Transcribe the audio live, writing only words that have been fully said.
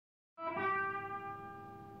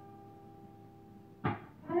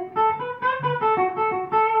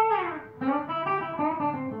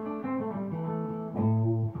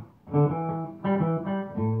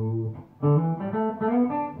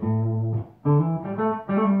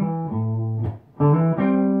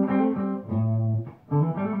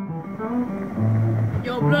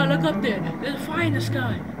Look up there. There's a fire in the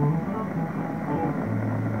sky.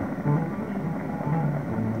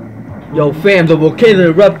 Yo, fam, the volcano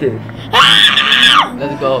erupted.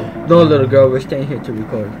 Let's go. No, little girl, we're staying here to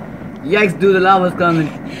record. Yikes, dude, the lava's coming.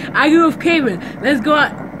 I agree with Kevin. Let's go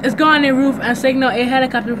on the roof and signal a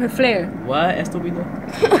helicopter with a flare. What? Estúpido?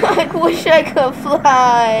 I wish I could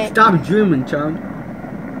fly. Stop dreaming, chum.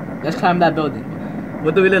 Let's climb that building.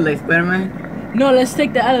 What do we look like, Spider-Man? No, let's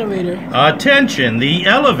take the elevator. Attention, the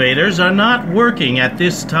elevators are not working at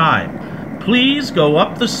this time. Please go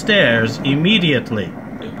up the stairs immediately.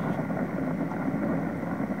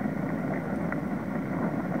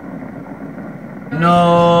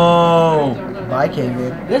 No. Bye,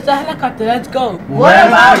 Kevin. There's a helicopter. Let's go. What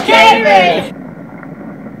about Kevin?